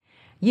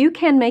You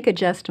can make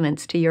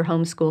adjustments to your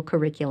homeschool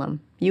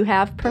curriculum. You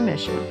have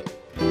permission.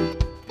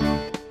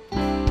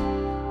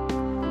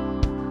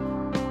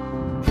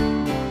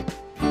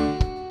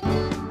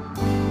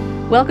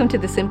 Welcome to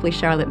the Simply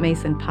Charlotte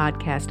Mason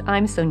podcast.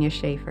 I'm Sonia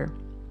Schaefer.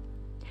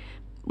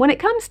 When it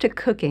comes to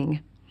cooking,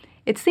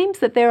 it seems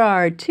that there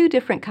are two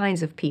different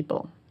kinds of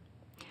people.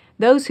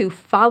 Those who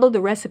follow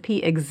the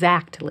recipe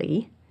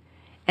exactly,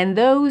 and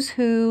those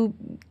who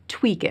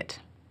tweak it.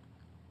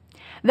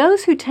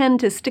 Those who tend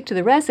to stick to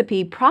the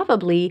recipe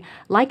probably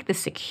like the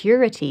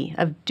security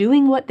of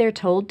doing what they're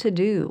told to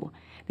do.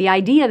 The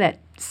idea that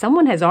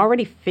someone has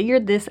already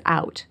figured this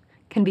out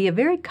can be a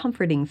very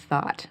comforting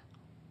thought.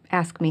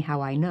 Ask me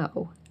how I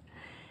know.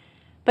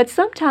 But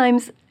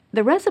sometimes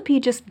the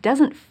recipe just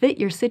doesn't fit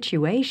your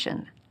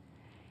situation.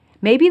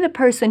 Maybe the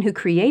person who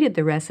created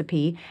the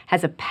recipe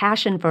has a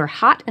passion for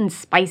hot and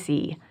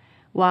spicy,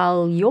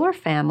 while your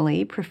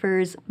family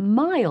prefers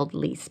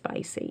mildly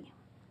spicy.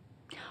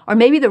 Or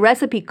maybe the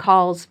recipe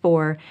calls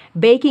for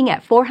baking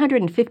at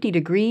 450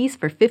 degrees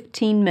for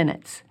 15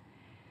 minutes.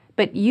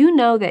 But you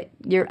know that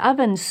your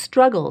oven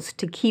struggles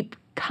to keep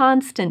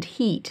constant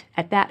heat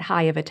at that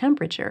high of a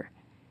temperature.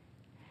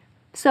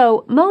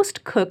 So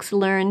most cooks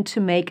learn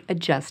to make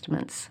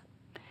adjustments.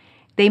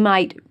 They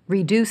might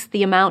reduce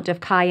the amount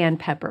of cayenne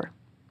pepper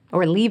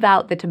or leave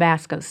out the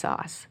Tabasco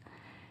sauce.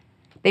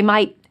 They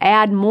might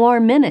add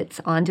more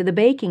minutes onto the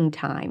baking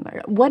time,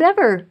 or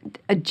whatever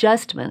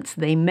adjustments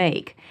they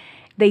make.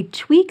 They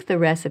tweak the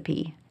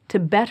recipe to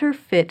better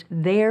fit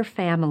their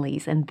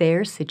families and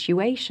their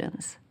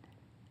situations.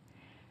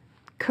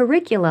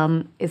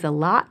 Curriculum is a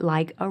lot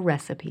like a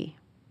recipe.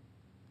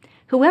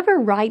 Whoever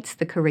writes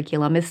the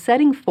curriculum is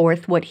setting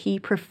forth what he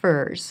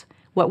prefers,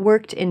 what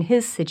worked in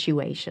his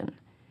situation.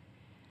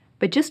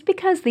 But just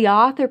because the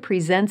author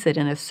presents it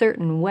in a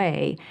certain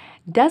way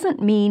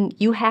doesn't mean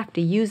you have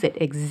to use it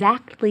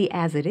exactly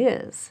as it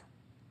is.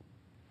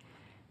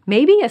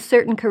 Maybe a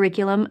certain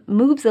curriculum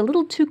moves a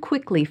little too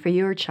quickly for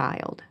your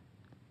child.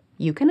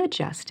 You can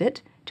adjust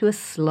it to a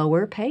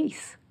slower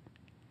pace.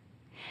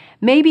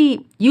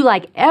 Maybe you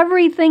like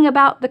everything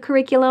about the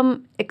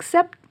curriculum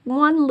except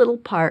one little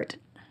part.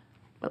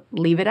 Well,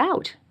 leave it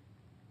out.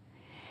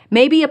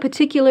 Maybe a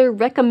particular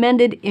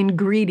recommended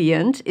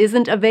ingredient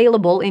isn't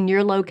available in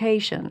your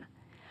location.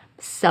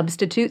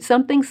 Substitute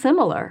something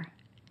similar.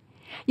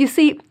 You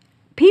see,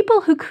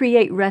 people who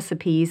create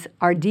recipes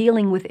are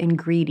dealing with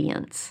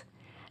ingredients,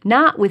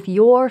 not with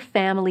your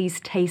family's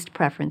taste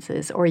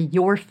preferences or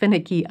your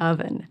finicky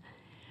oven.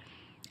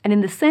 And in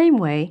the same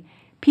way,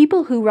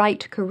 people who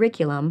write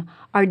curriculum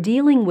are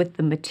dealing with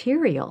the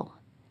material,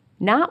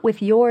 not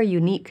with your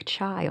unique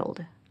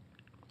child.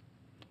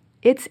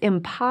 It's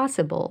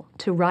impossible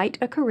to write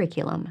a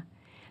curriculum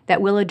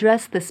that will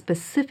address the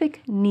specific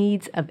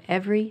needs of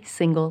every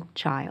single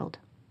child.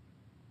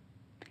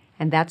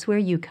 And that's where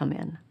you come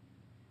in.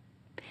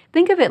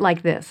 Think of it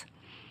like this.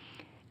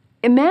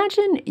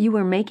 Imagine you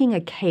were making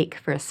a cake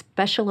for a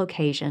special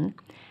occasion,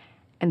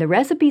 and the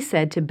recipe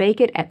said to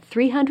bake it at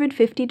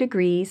 350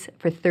 degrees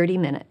for 30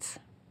 minutes.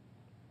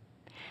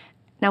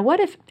 Now, what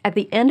if at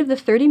the end of the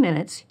 30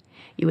 minutes,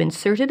 you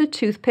inserted a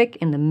toothpick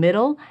in the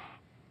middle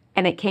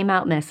and it came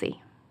out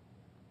messy?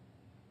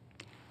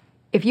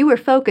 If you were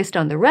focused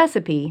on the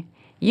recipe,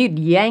 you'd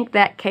yank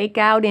that cake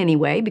out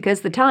anyway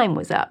because the time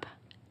was up.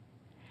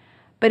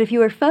 But if you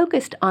were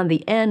focused on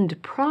the end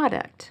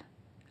product,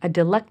 a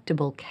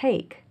delectable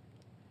cake,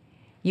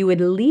 you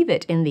would leave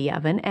it in the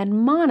oven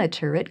and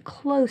monitor it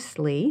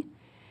closely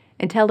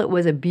until it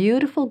was a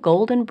beautiful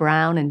golden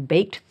brown and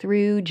baked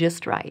through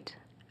just right.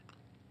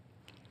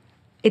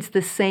 It's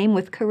the same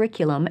with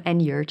curriculum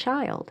and your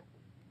child.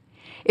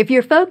 If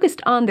you're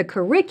focused on the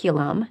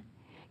curriculum,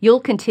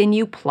 you'll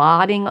continue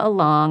plodding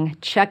along,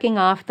 checking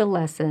off the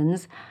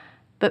lessons,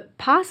 but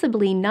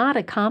possibly not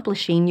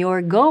accomplishing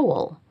your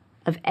goal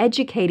of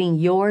educating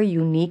your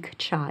unique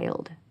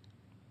child.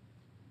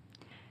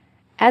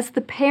 As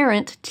the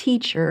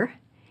parent-teacher,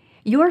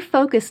 your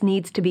focus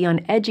needs to be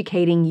on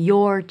educating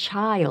your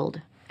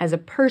child as a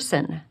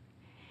person.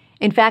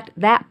 In fact,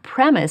 that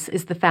premise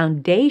is the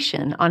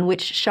foundation on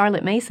which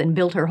Charlotte Mason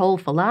built her whole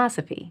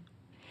philosophy.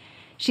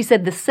 She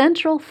said, the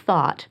central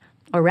thought,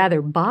 or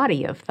rather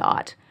body of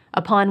thought,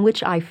 upon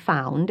which I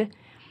found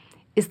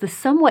is the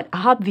somewhat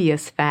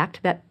obvious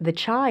fact that the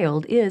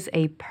child is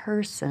a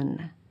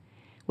person,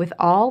 with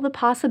all the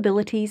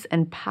possibilities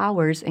and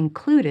powers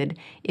included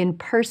in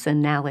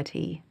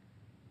personality.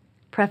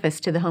 Preface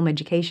to the Home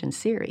Education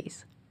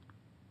series.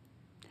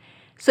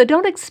 So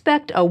don't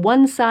expect a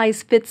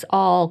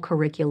one-size-fits-all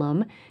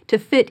curriculum to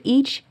fit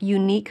each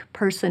unique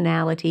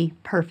personality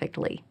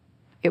perfectly.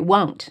 It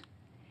won't.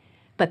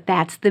 But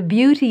that's the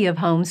beauty of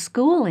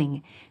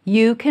homeschooling.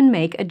 You can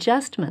make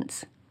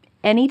adjustments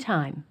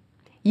anytime.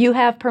 You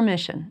have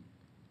permission.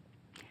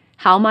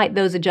 How might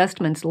those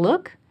adjustments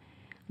look?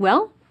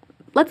 Well,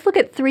 let's look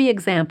at 3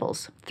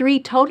 examples, 3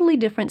 totally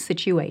different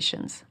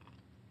situations.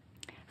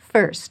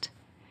 First,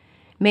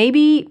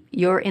 maybe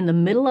you're in the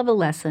middle of a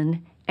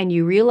lesson and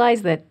you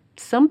realize that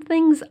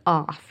something's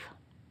off.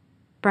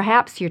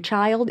 Perhaps your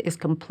child is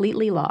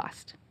completely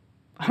lost,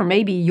 or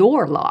maybe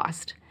you're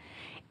lost.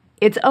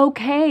 It's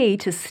okay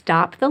to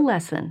stop the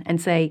lesson and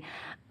say,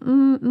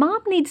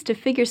 Mom needs to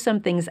figure some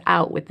things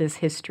out with this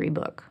history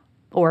book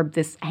or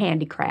this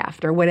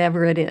handicraft or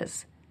whatever it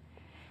is.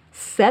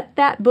 Set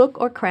that book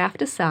or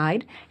craft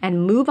aside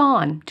and move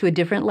on to a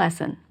different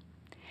lesson.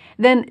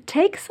 Then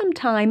take some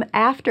time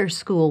after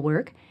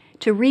schoolwork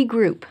to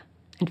regroup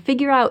and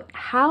figure out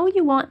how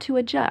you want to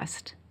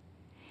adjust.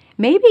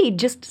 Maybe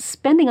just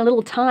spending a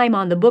little time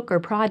on the book or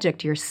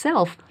project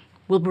yourself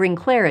will bring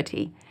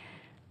clarity.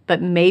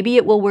 But maybe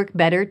it will work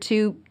better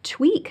to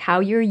tweak how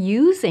you're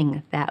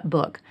using that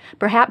book.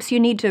 Perhaps you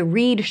need to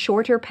read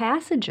shorter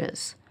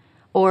passages,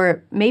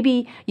 or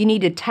maybe you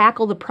need to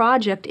tackle the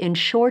project in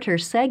shorter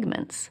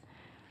segments.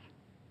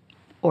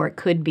 Or it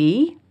could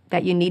be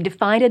that you need to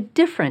find a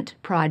different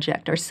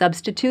project or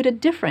substitute a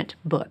different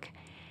book.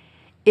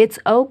 It's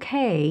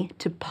okay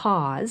to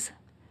pause,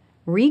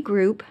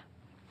 regroup,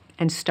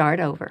 and start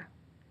over.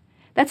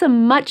 That's a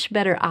much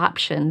better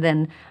option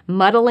than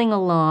muddling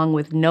along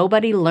with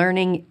nobody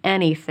learning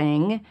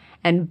anything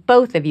and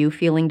both of you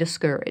feeling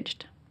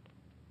discouraged.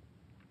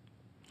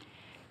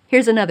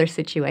 Here's another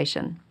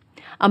situation.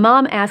 A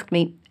mom asked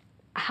me,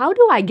 how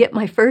do I get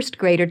my first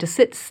grader to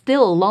sit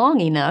still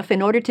long enough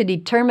in order to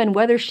determine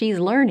whether she's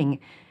learning,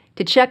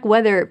 to check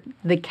whether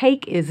the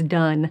cake is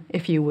done,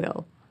 if you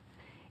will?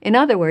 In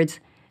other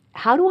words,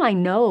 how do I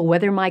know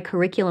whether my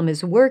curriculum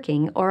is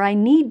working or I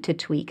need to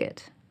tweak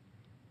it?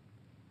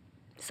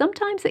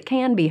 Sometimes it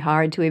can be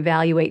hard to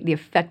evaluate the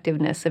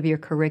effectiveness of your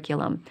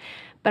curriculum,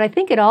 but I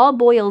think it all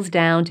boils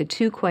down to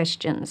two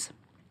questions.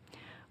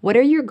 What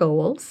are your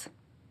goals?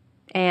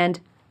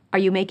 And are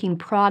you making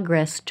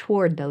progress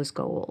toward those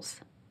goals?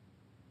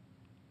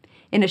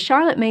 In a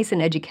Charlotte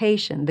Mason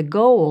education, the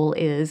goal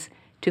is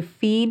to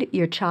feed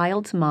your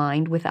child's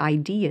mind with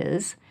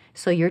ideas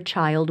so your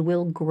child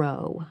will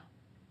grow.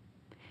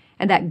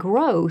 And that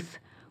growth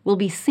will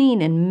be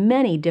seen in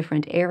many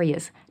different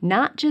areas,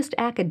 not just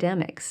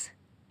academics.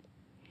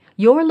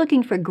 You're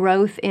looking for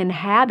growth in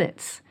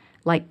habits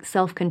like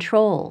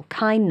self-control,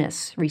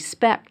 kindness,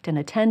 respect, and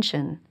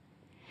attention.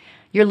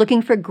 You're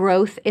looking for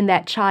growth in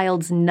that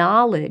child's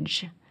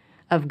knowledge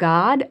of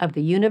God, of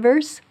the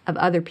universe, of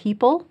other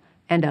people,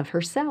 and of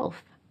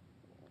herself.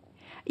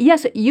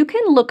 Yes, you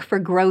can look for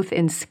growth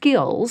in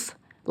skills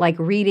like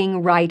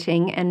reading,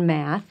 writing, and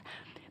math,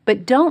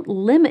 but don't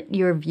limit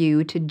your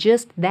view to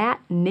just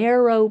that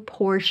narrow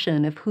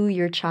portion of who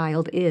your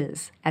child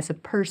is as a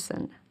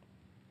person.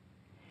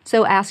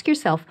 So ask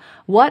yourself,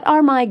 what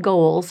are my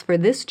goals for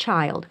this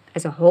child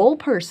as a whole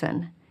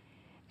person?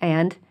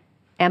 And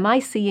am I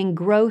seeing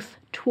growth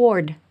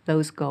toward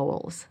those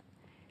goals?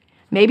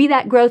 Maybe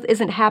that growth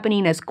isn't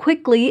happening as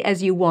quickly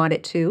as you want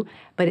it to,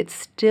 but it's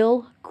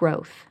still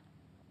growth.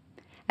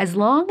 As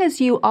long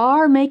as you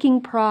are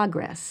making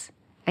progress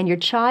and your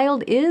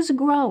child is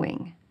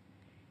growing,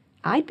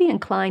 I'd be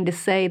inclined to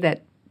say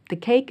that the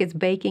cake is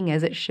baking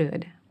as it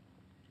should.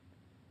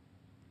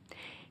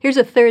 Here's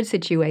a third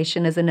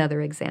situation as another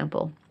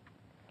example.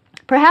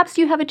 Perhaps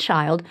you have a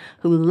child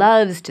who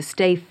loves to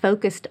stay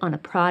focused on a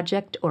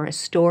project or a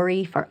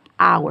story for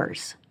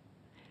hours.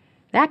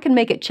 That can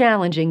make it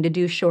challenging to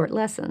do short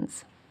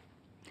lessons.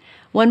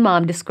 One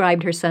mom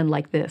described her son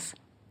like this.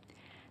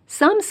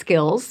 Some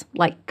skills,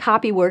 like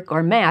copywork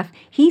or math,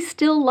 he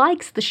still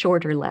likes the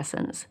shorter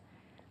lessons.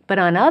 But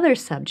on other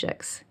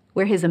subjects,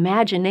 where his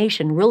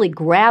imagination really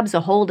grabs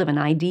a hold of an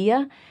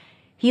idea,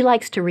 he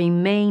likes to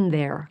remain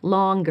there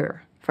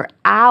longer, for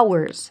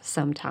hours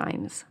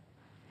sometimes.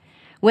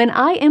 When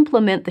I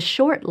implement the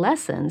short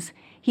lessons,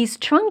 he's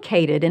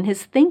truncated in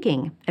his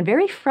thinking and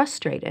very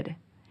frustrated.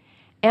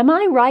 Am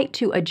I right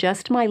to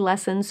adjust my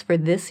lessons for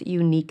this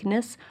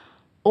uniqueness,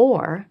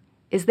 or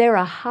is there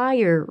a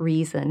higher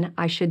reason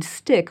I should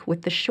stick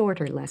with the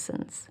shorter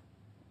lessons?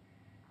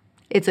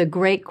 It's a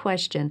great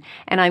question,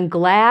 and I'm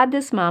glad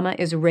this mama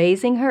is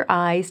raising her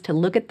eyes to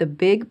look at the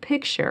big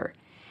picture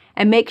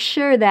and make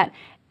sure that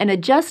an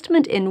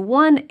adjustment in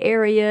one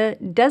area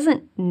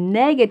doesn't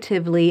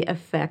negatively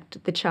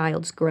affect the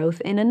child's growth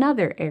in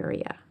another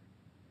area.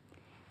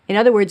 In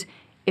other words,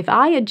 if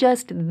I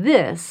adjust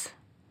this,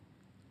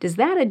 does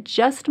that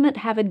adjustment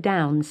have a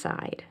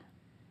downside?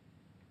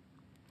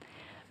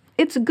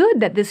 It's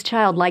good that this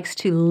child likes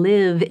to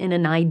live in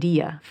an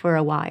idea for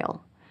a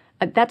while.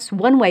 That's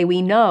one way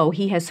we know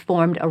he has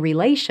formed a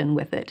relation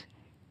with it.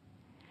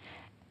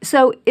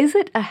 So is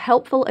it a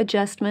helpful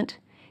adjustment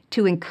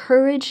to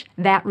encourage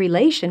that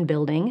relation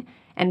building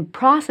and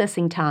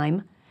processing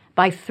time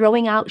by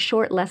throwing out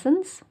short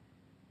lessons?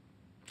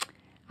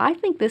 I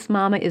think this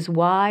mama is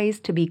wise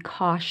to be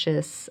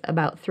cautious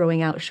about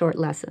throwing out short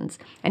lessons,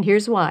 and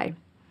here's why.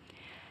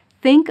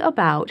 Think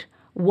about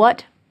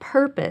what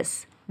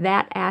purpose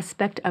that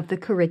aspect of the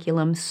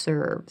curriculum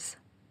serves.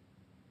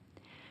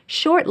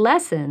 Short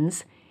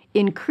lessons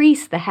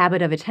increase the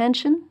habit of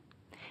attention,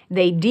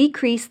 they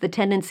decrease the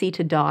tendency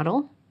to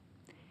dawdle,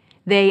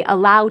 they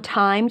allow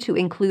time to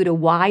include a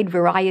wide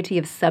variety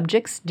of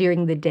subjects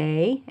during the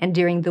day and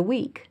during the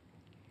week.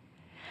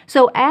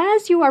 So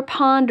as you are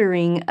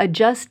pondering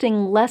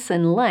adjusting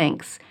lesson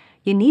lengths,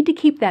 you need to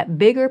keep that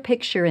bigger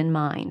picture in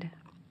mind.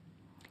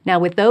 Now,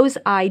 with those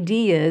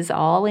ideas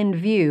all in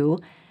view,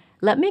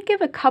 let me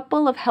give a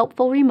couple of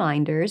helpful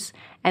reminders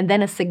and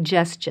then a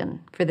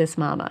suggestion for this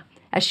mama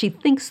as she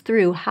thinks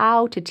through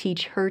how to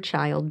teach her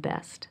child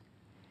best.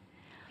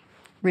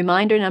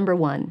 Reminder number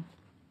 1,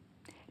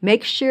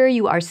 make sure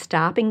you are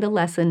stopping the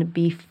lesson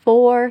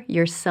before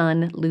your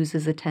son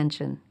loses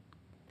attention.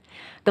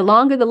 The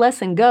longer the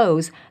lesson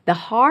goes, the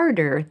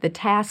harder the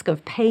task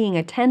of paying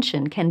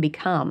attention can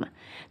become.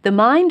 The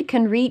mind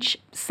can reach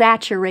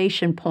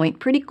saturation point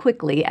pretty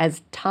quickly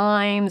as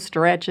time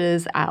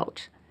stretches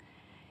out.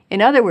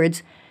 In other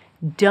words,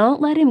 don't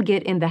let him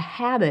get in the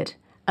habit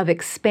of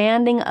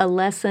expanding a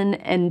lesson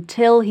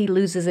until he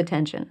loses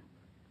attention.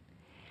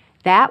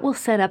 That will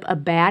set up a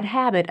bad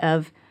habit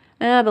of,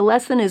 the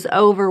lesson is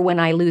over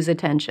when I lose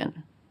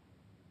attention.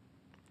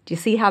 Do you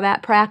see how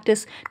that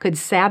practice could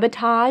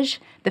sabotage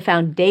the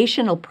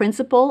foundational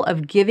principle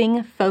of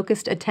giving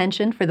focused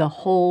attention for the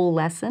whole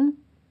lesson?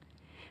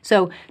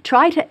 So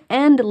try to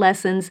end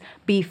lessons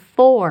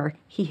before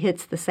he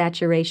hits the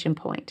saturation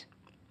point.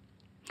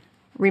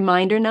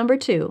 Reminder number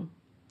 2,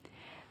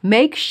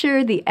 make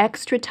sure the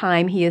extra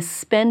time he is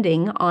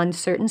spending on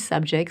certain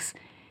subjects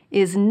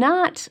is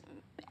not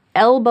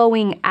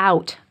elbowing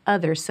out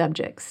other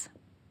subjects.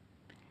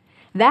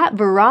 That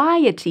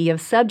variety of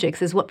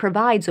subjects is what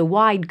provides a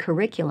wide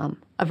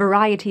curriculum, a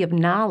variety of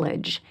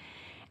knowledge,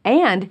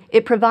 and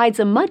it provides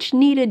a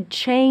much-needed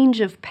change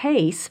of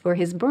pace for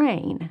his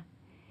brain.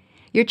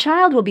 Your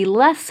child will be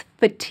less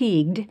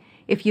fatigued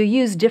if you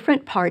use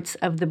different parts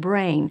of the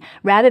brain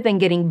rather than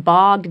getting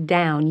bogged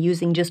down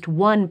using just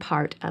one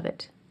part of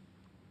it.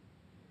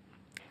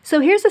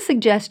 So here's a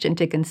suggestion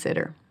to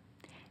consider.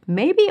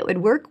 Maybe it would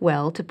work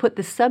well to put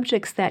the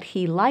subjects that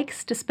he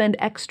likes to spend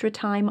extra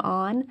time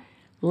on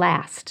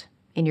last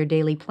in your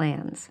daily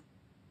plans.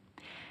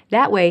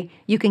 That way,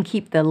 you can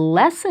keep the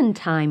lesson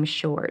time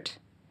short,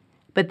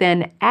 but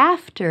then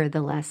after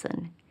the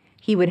lesson,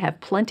 he would have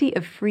plenty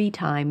of free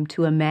time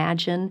to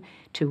imagine,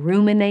 to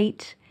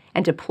ruminate,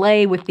 and to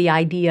play with the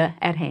idea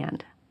at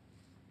hand.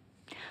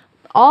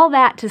 All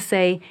that to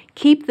say,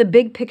 keep the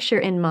big picture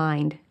in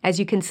mind as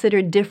you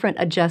consider different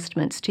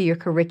adjustments to your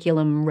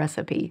curriculum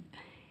recipe.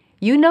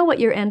 You know what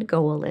your end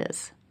goal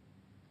is.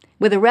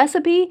 With a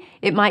recipe,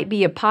 it might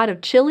be a pot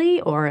of chili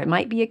or it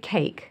might be a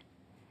cake.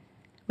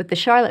 With the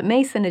Charlotte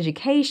Mason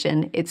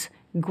education, it's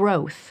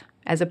growth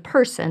as a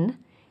person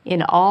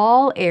in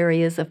all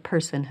areas of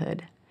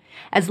personhood.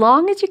 As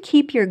long as you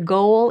keep your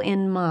goal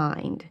in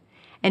mind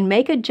and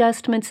make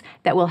adjustments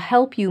that will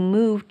help you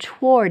move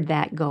toward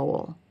that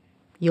goal,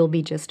 you'll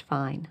be just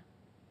fine.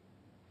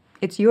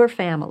 It's your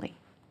family.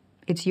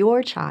 It's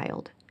your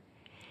child.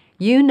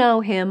 You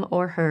know him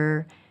or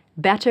her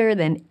better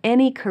than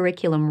any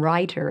curriculum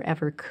writer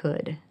ever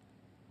could.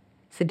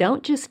 So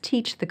don't just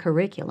teach the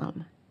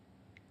curriculum,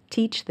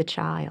 teach the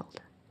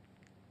child.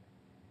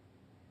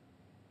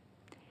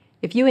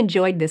 If you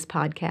enjoyed this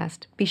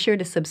podcast, be sure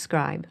to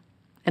subscribe,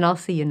 and I'll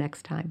see you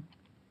next time.